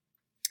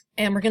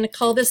 and we're going to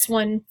call this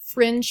one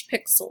Fringe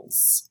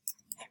Pixels.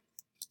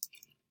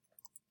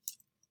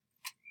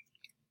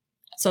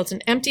 So it's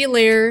an empty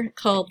layer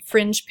called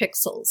Fringe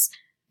Pixels.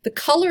 The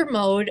color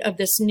mode of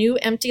this new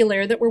empty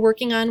layer that we're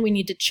working on, we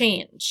need to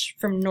change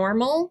from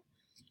normal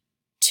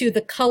to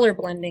the color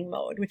blending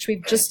mode, which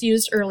we've just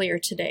used earlier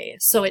today.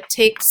 So it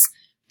takes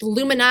the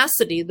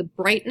luminosity, the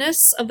brightness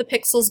of the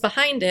pixels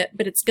behind it,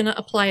 but it's going to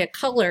apply a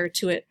color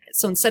to it.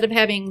 So instead of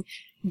having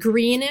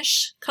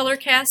greenish color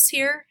casts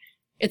here,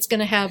 it's going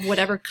to have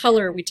whatever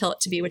color we tell it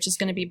to be, which is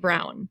going to be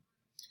brown.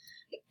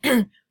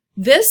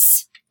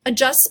 This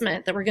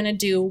adjustment that we're going to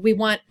do, we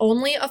want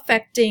only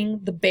affecting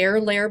the bare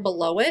layer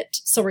below it.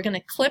 So we're going to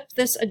clip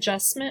this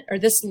adjustment or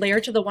this layer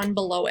to the one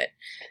below it.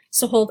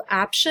 So hold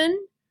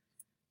Option,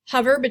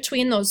 hover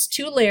between those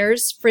two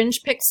layers,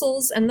 Fringe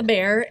Pixels and the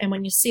bear, and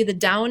when you see the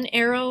down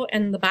arrow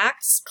and the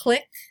box,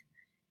 click,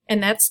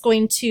 and that's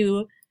going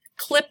to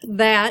clip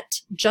that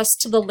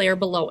just to the layer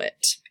below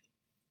it.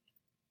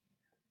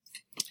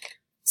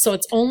 So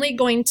it's only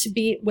going to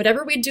be,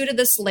 whatever we do to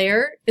this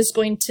layer is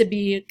going to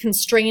be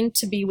constrained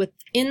to be with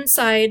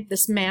inside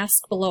this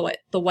mask below it,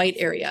 the white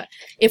area.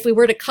 If we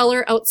were to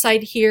color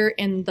outside here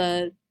in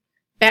the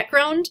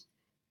background,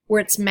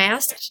 where it's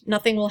masked,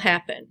 nothing will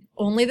happen.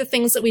 Only the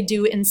things that we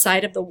do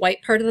inside of the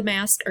white part of the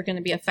mask are going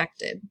to be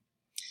affected.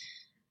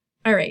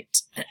 All right.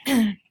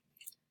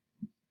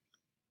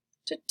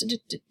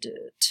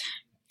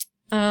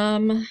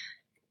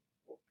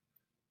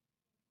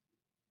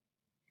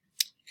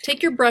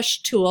 Take your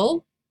brush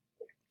tool.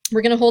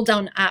 We're going to hold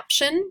down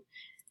Option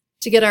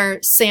to get our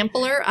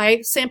sampler, eye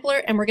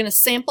sampler, and we're going to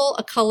sample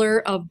a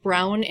color of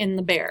brown in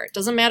the bear. It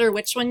doesn't matter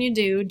which one you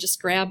do,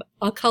 just grab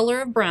a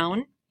color of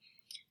brown.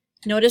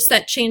 Notice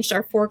that changed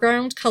our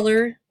foreground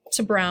color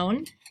to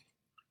brown.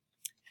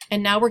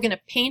 And now we're going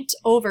to paint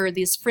over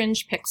these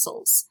fringe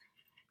pixels.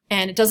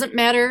 And it doesn't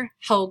matter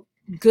how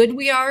good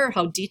we are or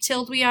how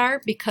detailed we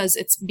are because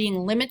it's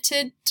being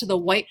limited to the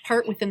white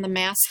part within the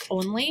mask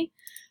only.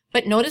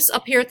 But notice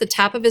up here at the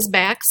top of his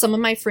back, some of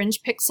my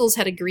fringe pixels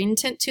had a green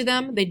tint to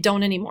them. They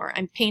don't anymore.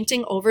 I'm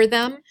painting over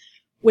them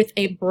with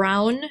a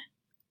brown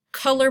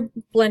color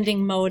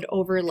blending mode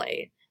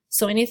overlay.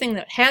 So anything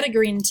that had a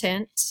green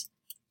tint,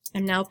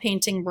 I'm now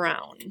painting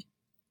brown.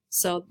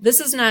 So this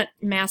is not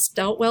masked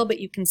out well, but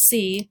you can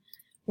see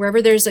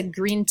wherever there's a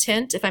green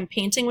tint, if I'm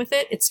painting with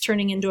it, it's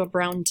turning into a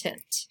brown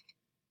tint.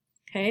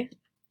 Okay?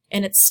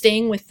 And it's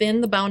staying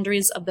within the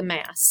boundaries of the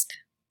mask.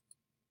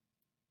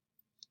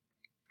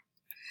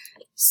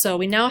 So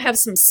we now have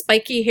some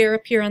spiky hair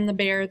up here on the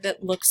bear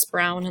that looks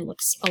brown and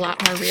looks a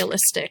lot more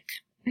realistic.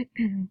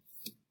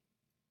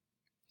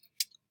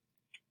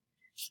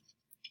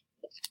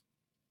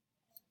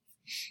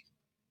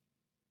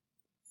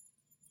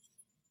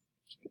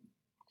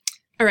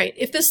 All right,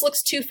 if this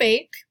looks too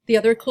fake, the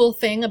other cool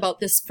thing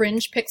about this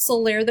fringe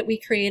pixel layer that we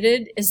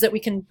created is that we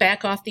can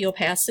back off the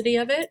opacity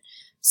of it.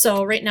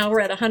 So right now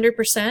we're at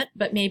 100%,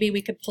 but maybe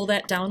we could pull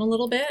that down a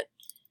little bit.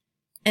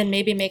 and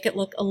maybe make it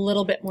look a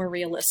little bit more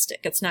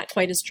realistic. It's not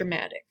quite as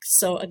dramatic.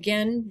 So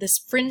again, this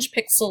fringe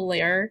pixel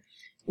layer,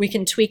 we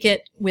can tweak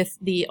it with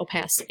the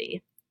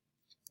opacity.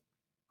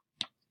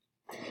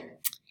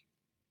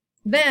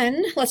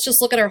 Then let's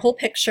just look at our whole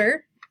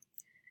picture,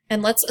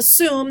 and let's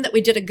assume that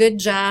we did a good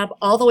job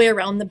all the way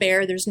around the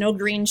bear. There's no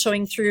green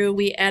showing through.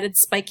 We added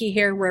spiky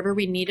hair wherever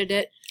we needed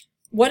it.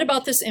 What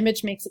about this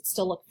image makes it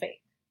still look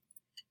fake?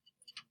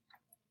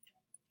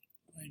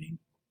 Lighting.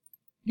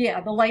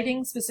 Yeah, the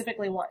lighting,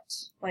 specifically what?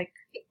 Like,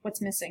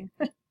 what's missing?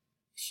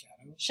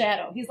 Shadow.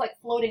 Shadow. He's like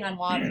floating on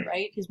water,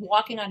 right? He's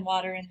walking on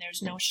water and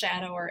there's no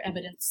shadow or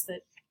evidence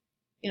that,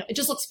 it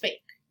just looks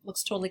fake.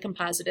 Looks totally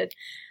composited.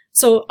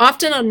 So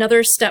often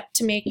another step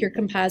to make your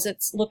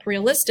composites look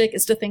realistic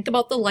is to think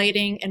about the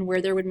lighting and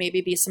where there would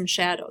maybe be some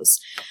shadows.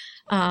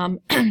 All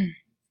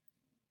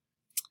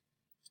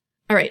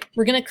right,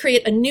 we're going to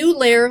create a new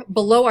layer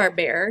below our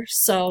bear.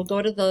 So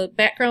go to the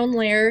background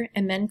layer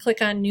and then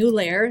click on new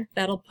layer.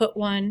 That'll put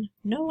one,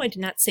 no, I did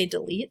not say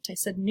delete, I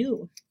said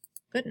new.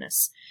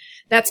 Goodness.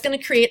 That's going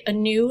to create a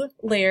new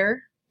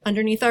layer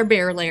underneath our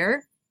bear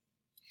layer.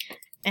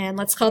 And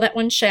let's call that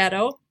one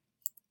shadow.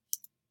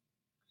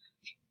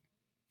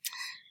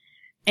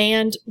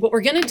 And what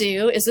we're going to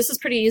do is, this is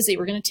pretty easy.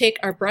 We're going to take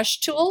our brush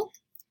tool,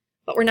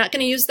 but we're not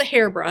going to use the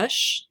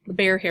hairbrush, the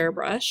bear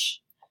hairbrush.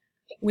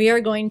 We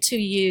are going to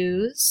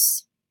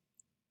use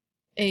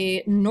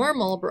a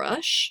normal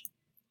brush,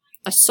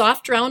 a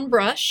soft round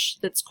brush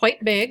that's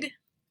quite big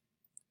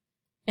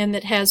and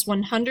that has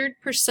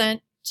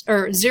 100%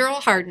 or 0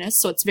 hardness,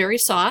 so it's very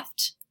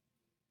soft.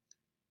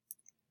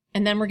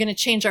 And then we're going to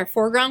change our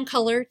foreground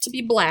color to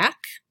be black.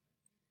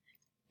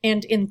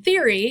 And in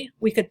theory,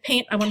 we could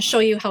paint, I want to show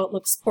you how it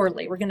looks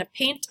poorly. We're going to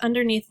paint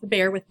underneath the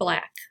bear with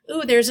black.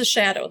 Ooh, there's a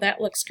shadow.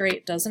 That looks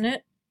great, doesn't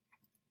it?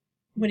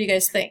 What do you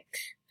guys think?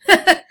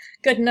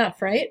 Good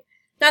enough, right?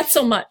 Not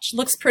so much.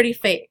 Looks pretty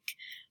fake.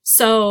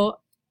 So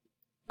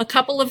a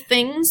couple of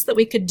things that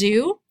we could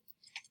do.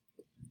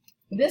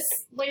 This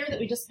layer that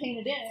we just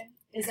painted in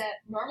is at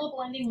normal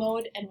blending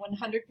mode and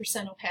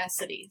 100%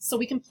 opacity. So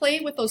we can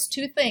play with those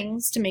two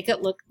things to make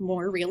it look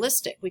more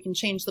realistic. We can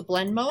change the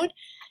blend mode.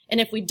 And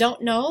if we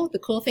don't know, the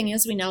cool thing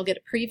is we now get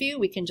a preview.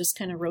 We can just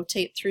kind of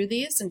rotate through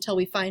these until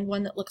we find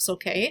one that looks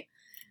okay.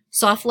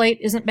 Soft light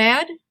isn't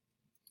bad.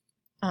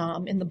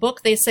 In the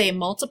book, they say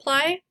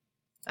multiply.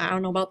 I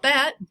don't know about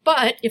that.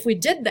 But if we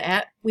did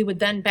that, we would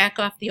then back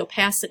off the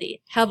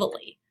opacity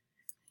heavily.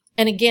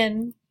 And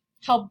again,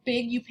 how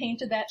big you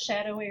painted that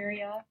shadow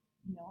area,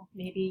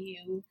 maybe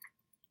you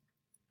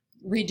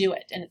redo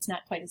it and it's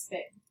not quite as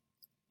big.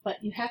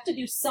 But you have to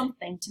do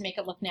something to make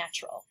it look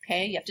natural,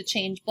 okay? You have to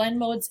change blend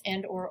modes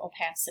and or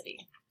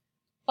opacity.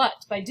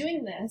 But by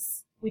doing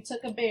this, we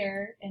took a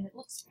bear and it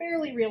looks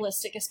fairly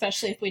realistic,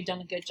 especially if we'd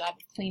done a good job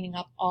of cleaning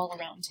up all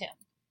around him.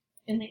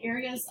 In the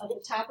areas of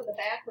the top of the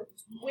back where it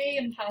was way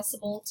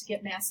impossible to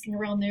get masking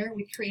around there,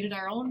 we created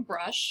our own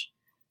brush,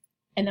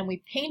 and then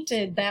we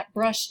painted that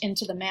brush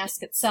into the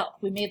mask itself.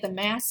 We made the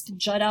mask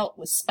jut out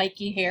with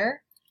spiky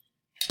hair.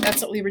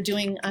 That's what we were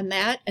doing on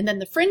that. And then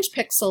the fringe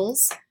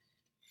pixels,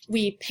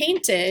 we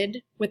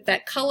painted with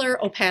that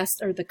color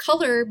opacity, or the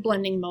color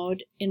blending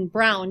mode in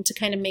brown to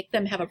kind of make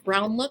them have a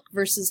brown look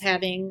versus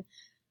having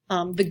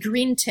the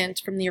green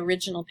tint from the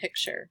original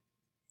picture.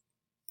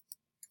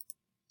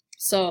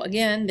 So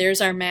again, there's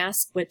our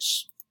mask,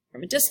 which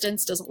from a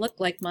distance doesn't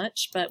look like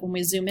much, but when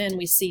we zoom in,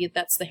 we see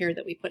that's the hair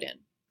that we put in.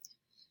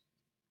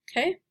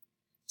 Okay,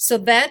 so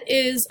that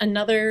is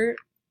another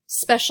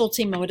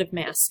specialty mode of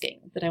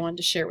masking that I wanted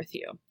to share with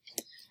you.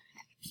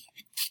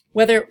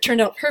 Whether it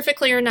turned out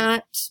perfectly or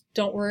not,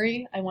 don't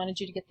worry. I wanted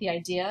you to get the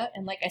idea.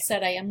 And like I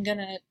said, I am going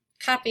to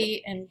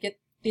copy and get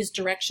these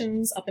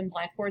directions up in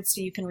Blackboard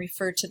so you can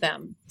refer to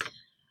them.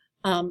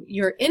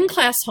 Your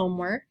in-class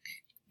homework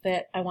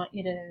that I want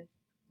you to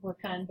work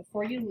on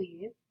before you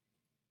leave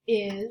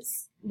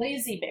is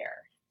Lazy Bear.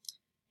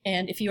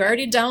 And if you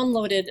already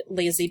downloaded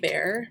Lazy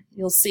Bear,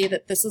 you'll see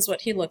that this is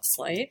what he looks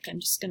like. I'm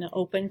just going to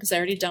open because I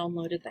already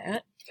downloaded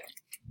that.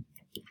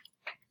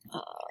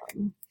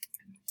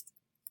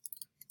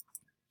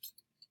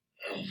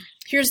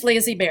 Here's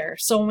Lazy Bear.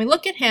 So when we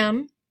look at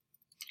him,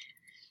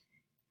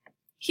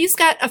 he's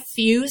got a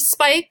few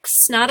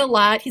spikes, not a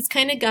lot. He's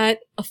kind of got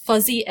a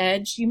fuzzy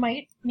edge. You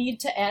might need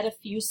to add a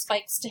few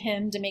spikes to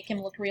him to make him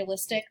look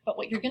realistic. But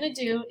what you're going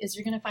to do is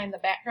you're going to find the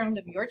background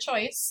of your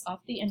choice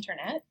off the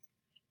internet.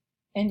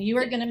 And you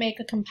are going to make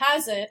a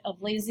composite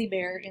of Lazy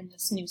Bear in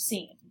this new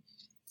scene.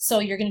 So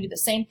you're going to do the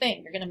same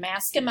thing. You're going to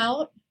mask him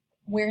out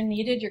where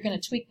needed. You're going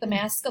to tweak the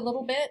mask a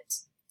little bit.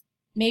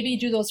 Maybe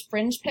do those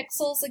fringe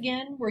pixels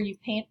again where you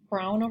paint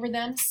brown over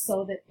them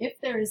so that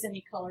if there is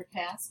any color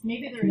cast,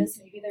 maybe there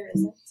is, maybe there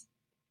isn't.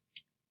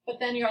 But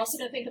then you're also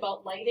going to think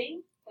about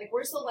lighting. Like,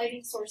 where's the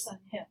lighting source on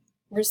him?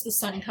 Where's the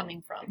sun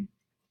coming from?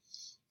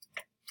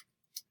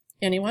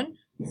 Anyone?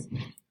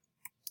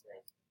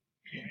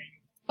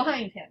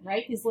 Behind him,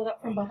 right? He's lit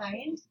up from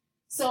behind.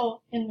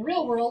 So in the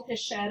real world, his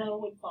shadow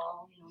would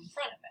fall, in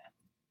front of him.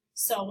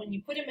 So when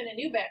you put him in a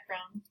new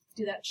background,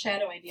 do that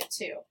shadow idea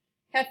too.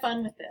 have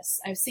fun with this.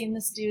 I've seen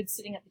this dude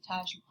sitting at the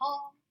Taj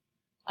Mahal.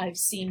 I've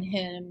seen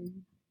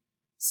him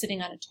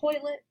sitting on a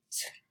toilet.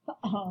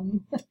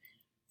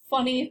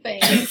 Funny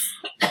things.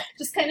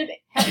 Just kind of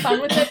have fun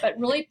with it, but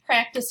really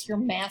practice your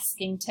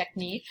masking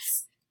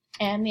techniques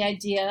and the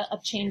idea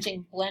of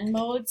changing blend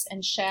modes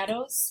and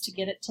shadows to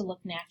get it to look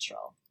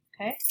natural.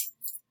 Okay?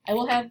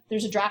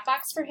 There's a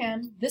Dropbox for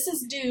him. This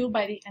is due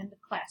by the end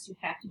of class. You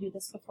have to do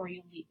this before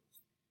you leave.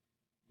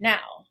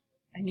 Now,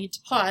 I need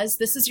to pause.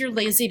 This is your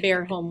Lazy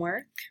Bear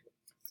homework.